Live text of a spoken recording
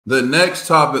The next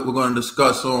topic we're going to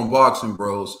discuss on Boxing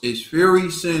Bros is Fury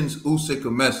sends Usyk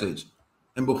a message.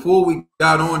 And before we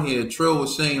got on here, Trill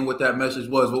was saying what that message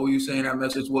was. What were you saying that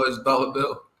message was, Dollar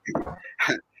Bill?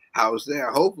 I was saying,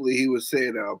 hopefully he was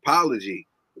saying an apology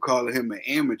for calling him an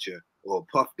amateur or a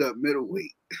puffed up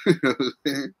middleweight.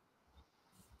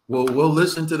 Well, we'll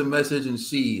listen to the message and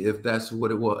see if that's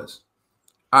what it was.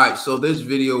 All right, so this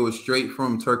video is straight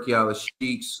from Turkey Al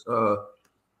Sheikh's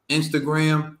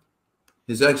Instagram.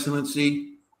 His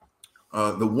Excellency.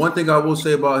 The one thing I will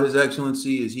say about His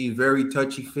Excellency is he's very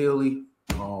touchy-feely.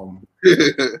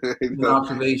 An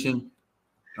observation.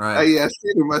 All right. Yeah, I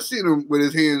seen him with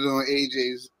his hands on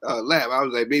AJ's lap. I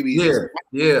was like, maybe he's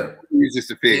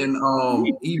just a fan.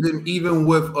 And even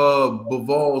with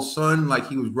Bival's son, like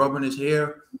he was rubbing his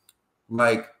hair.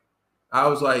 Like I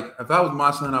was like, if I was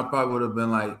my son, I probably would have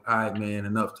been like, all right, man,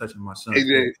 enough touching my son.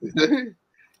 AJ.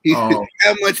 How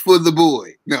much for the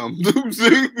boy? No,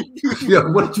 yeah.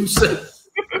 What did you say?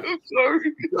 I'm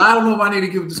sorry. I don't know if I need to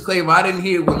give a disclaimer. I didn't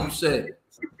hear what you said,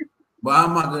 but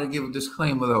I'm not gonna give a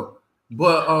disclaimer though.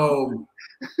 But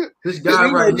this guy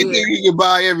right here, he can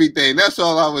buy everything. That's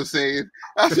all I was saying.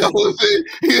 That's all I was saying.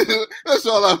 That's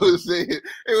all I was saying. It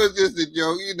was just a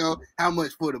joke, you know. How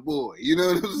much for the boy? You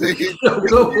know what I'm saying? Yo,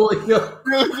 boy,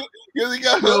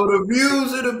 the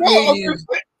views and opinions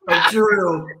of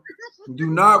Trill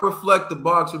do not reflect the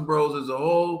Boxing Bros as a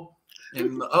whole,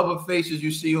 and the other faces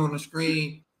you see on the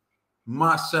screen,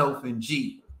 myself and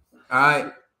G. All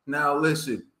right, now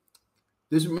listen,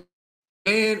 this man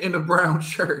in the brown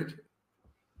shirt,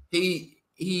 he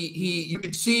you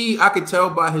could see, I could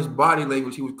tell by his body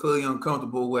language, he was clearly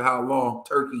uncomfortable with how long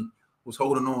Turkey was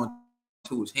holding on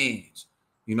to his hands.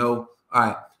 You know, all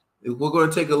right, we're going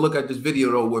to take a look at this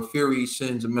video though, where Fury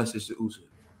sends a message to Usyk.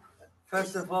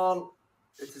 First of all,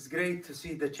 it is great to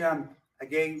see the champ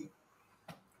again.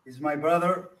 He's my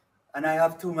brother, and I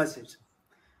have two messages.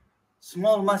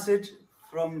 Small message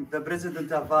from the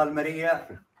president of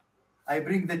Almeria. I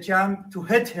bring the champ to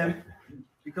hit him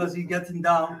because he's getting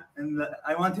down, and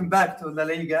I want him back to La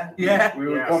Liga. Yeah, we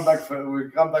will come back.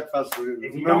 We'll come back fast.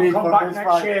 If you don't come back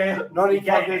next year, no need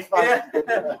for this fight.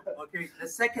 Yeah. Okay. The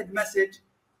second message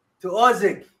to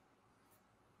Usyk.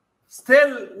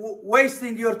 Still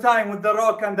wasting your time with The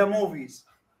Rock and the movies.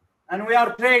 And we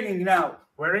are training now.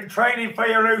 We're in training for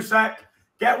you, Usyk.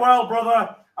 Get well,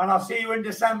 brother. And I'll see you in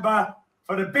December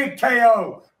for the big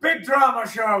KO. Big drama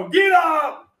show. Get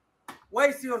up!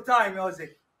 Waste your time,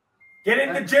 Usyk. Get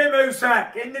in the gym,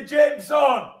 Usyk. In the gym,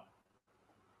 son.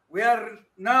 We are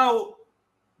now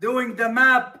doing the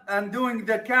map and doing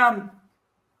the camp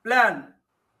plan.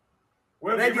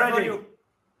 We'll be ready for you.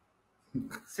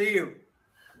 See you.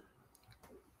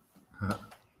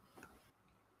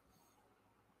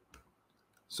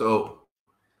 So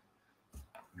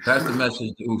that's the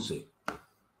message to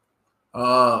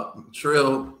Usyk.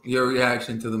 Trill, your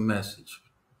reaction to the message?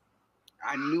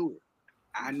 I knew it.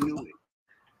 I knew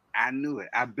it.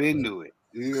 I've been knew it.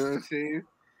 You know what I'm saying?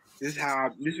 This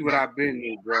is what I've been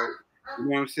knew, bro. You know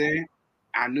what I'm saying?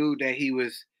 I knew that he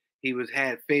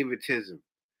had favoritism.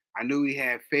 I knew he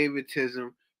had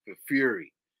favoritism for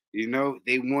Fury. You know,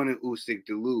 they wanted Usyk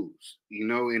to lose, you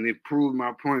know, and it proved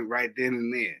my point right then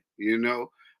and there, you know.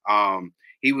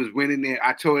 He was winning there.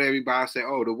 I told everybody, I said,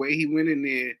 oh, the way he went in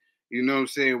there, you know what I'm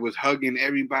saying, was hugging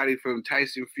everybody from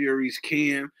Tyson Fury's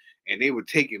camp, and they were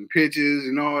taking pictures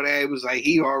and all that. It was like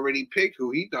he already picked who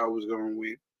he thought was going to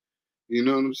win. You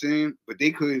know what I'm saying? But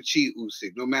they couldn't cheat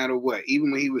Usyk no matter what.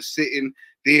 Even when he was sitting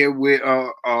there with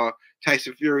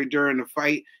Tyson Fury during the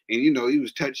fight, and, you know, he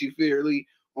was touchy-feely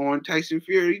on Tyson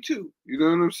Fury too. You know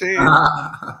what I'm saying?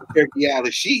 Turkey out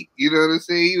of sheep. You know what I'm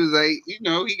saying? He was like, you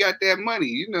know, he got that money.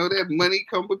 You know, that money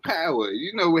come with power.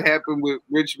 You know what happened with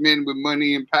rich men with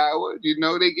money and power? You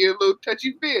know, they get a little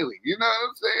touchy-feely. You know what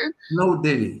I'm saying? No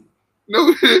diddy.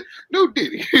 No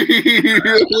diddy. You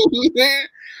know what I'm saying?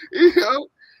 You know?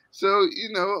 So, you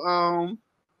know,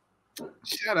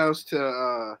 shout outs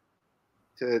to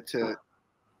Tyson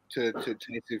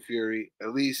Fury.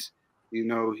 At least, you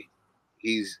know,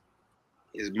 his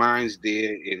mind's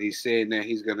there, and he's saying that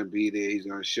he's gonna be there. He's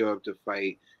gonna show up to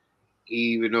fight. He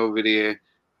even over there,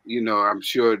 you know, I'm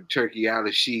sure Turkey Al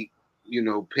Sheikh, you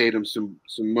know, paid him some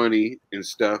money and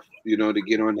stuff, you know, to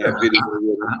get on that video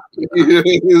with him.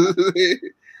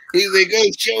 He's like, go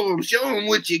show him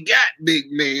what you got,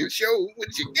 big man. Show him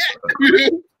what you got.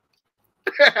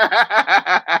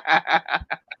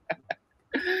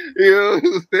 You know what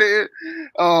I'm saying?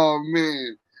 Oh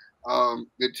man.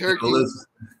 The Turkey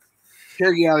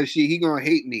Al Sheikh, he gonna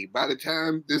hate me by the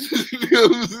time this is, you know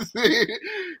what I'm saying?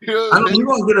 You know what I know you're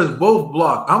gonna get us both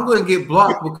blocked. I'm gonna get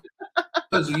blocked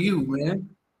because of you, man.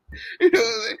 You know what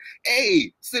I'm saying?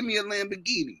 Hey, send me a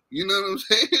Lamborghini. You know what I'm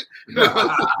saying?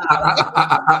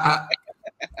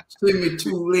 Send me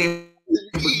 2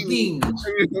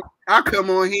 Lamborghinis. I'll come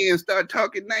on here and start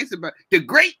talking nice about the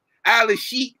great Ali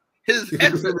Sheik, His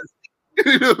Excellency.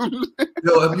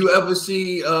 Yo, have you ever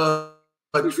seen a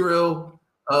Trill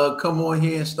come on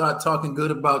here and start talking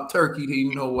good about Turkey? Then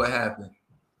you know what happened.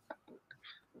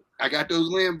 I got those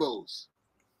Lambos.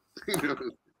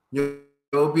 Yo,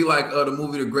 it'll be like the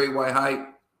movie The Great White Hype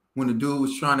when the dude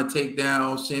was trying to take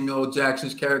down Samuel L.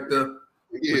 Jackson's character.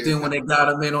 Yeah. But then when they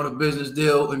got him in on a business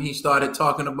deal and he started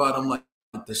talking about him like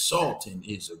the Sultan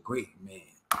is a great man.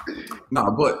 Nah,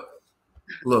 but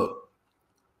look,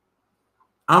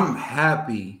 I'm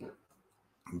happy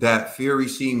that Fury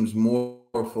seems more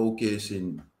focused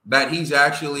and that he's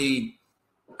actually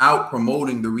out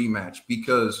promoting the rematch,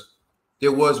 because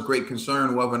there was great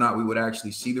concern whether or not we would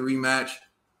actually see the rematch.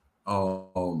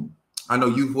 I know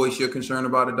you voiced your concern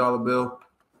about it, Dollar Bill.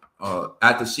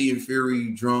 After seeing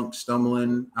Fury drunk,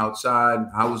 stumbling outside,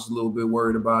 I was a little bit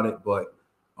worried about it. But,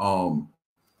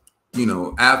 you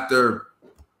know, after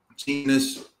seeing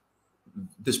this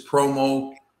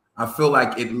promo, I feel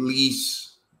like at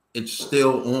least it's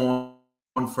still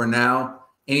on for now.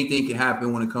 Anything can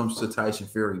happen when it comes to Tyson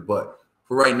Fury. But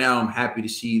for right now, I'm happy to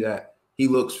see that he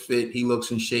looks fit. He looks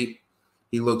in shape.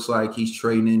 He looks like he's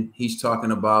training. He's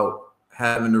talking about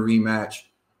having the rematch.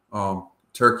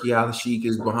 Turkey Ali Sheik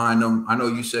is behind him. I know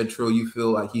you said, Trill, you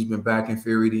feel like he's been backing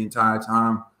Fury the entire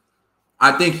time.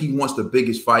 I think he wants the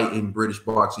biggest fight in British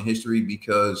boxing history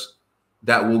because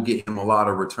that will get him a lot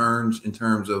of returns in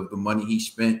terms of the money he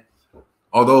spent.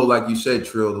 Although, like you said,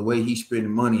 Trill, the way he's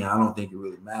spending money, I don't think it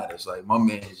really matters. Like, my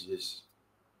man is just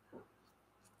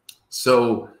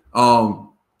so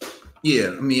yeah,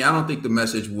 I mean, I don't think the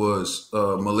message was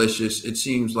malicious. It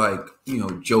seems like, you know,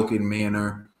 joking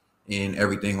manner and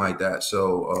everything like that.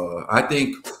 So I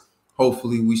think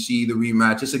hopefully we see the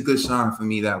rematch. It's a good sign for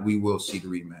me that we will see the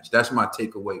rematch. That's my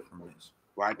takeaway from this.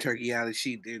 Why Turkey Ali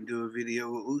Sheik didn't do a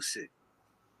video with Usyk?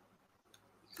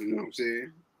 You know what I'm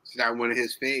saying? It's not one of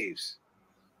his faves.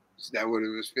 It's not one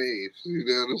of his faves. You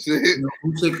know what I'm saying? You know,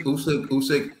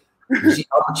 Usyk. See,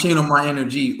 I'm channeling my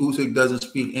energy. Usyk doesn't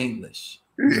speak English.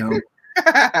 You know,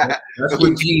 that's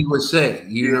what G would say.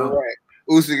 You know, right.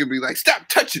 Usyk could be like, "Stop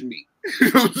touching me."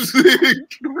 You know what I'm saying?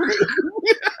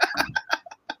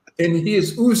 And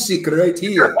here's Usyk right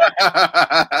here.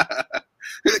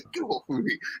 Get off of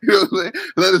me. You know what I'm saying?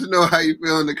 Let us know how you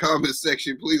feel in the comment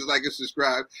section. Please like and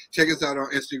subscribe. Check us out on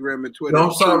Instagram and Twitter. Yo,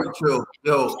 I'm sorry, Trill.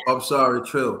 I'm sorry,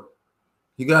 Trill.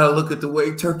 You gotta look at the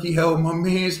way Turkey held my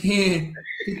man's hand.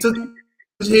 He took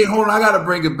his hand. Hold on, I gotta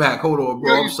bring it back. Hold on,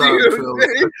 bro. I'm sorry, Trill.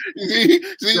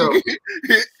 Yo,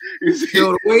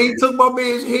 the way he took my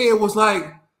man's hand was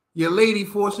like your lady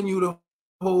forcing you to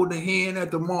hold the hand at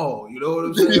the mall. You know what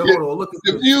I'm saying? Hold on, look at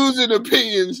the views and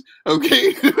opinions.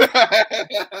 Okay.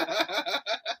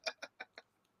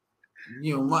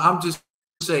 You know, I'm just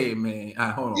saying, man. All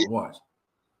right, hold on, watch.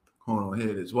 Hold on, here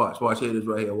it is. Watch, here it is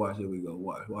right here. Watch, here we go.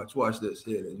 Watch this.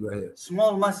 Here it is right here.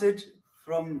 Small message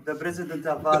from the president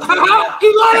of He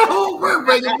lied. Hold,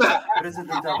 bring it back.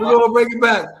 President of We're gonna bring it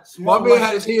back. Small my man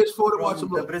had his hands full to watch him.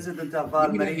 The president of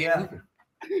Almeria.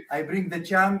 I bring the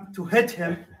champ to hit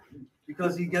him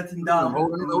because he's getting down.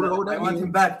 Hold I want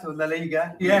him back to La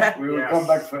Liga. Yeah. We will come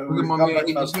back for. Look at my man.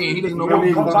 He doesn't know what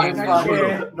he's doing.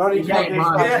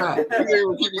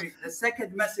 The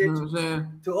second message you know what I'm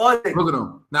saying? to all. Look at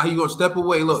him. Now he's gonna step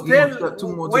away. Look, he's gonna step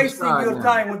 2 more to the wasting side your now.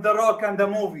 time with The Rock and the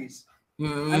movies. You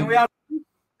know what I mean? And we are.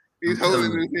 He's holding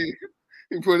his hand.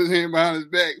 He put his hand behind his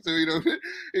back, so you know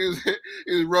he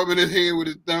was rubbing his hand with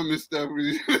his thumb and stuff.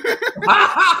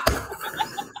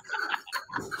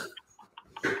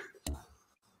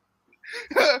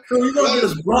 So you're gonna get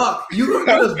us blocked. You're gonna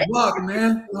get us blocked,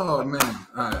 man. Oh man.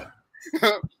 All right.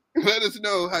 Let us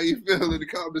know how you feel in the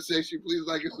comment section. Please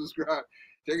like and subscribe.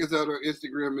 Check us out on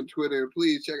Instagram and Twitter. And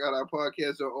please check out our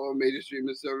podcast on all major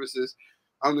streaming services.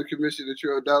 I'm the Commissioner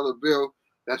Trill Dollar Bill.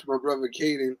 That's my brother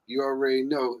Caden. You already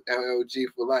know LLG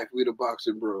for life. We the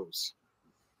Boxing Bros.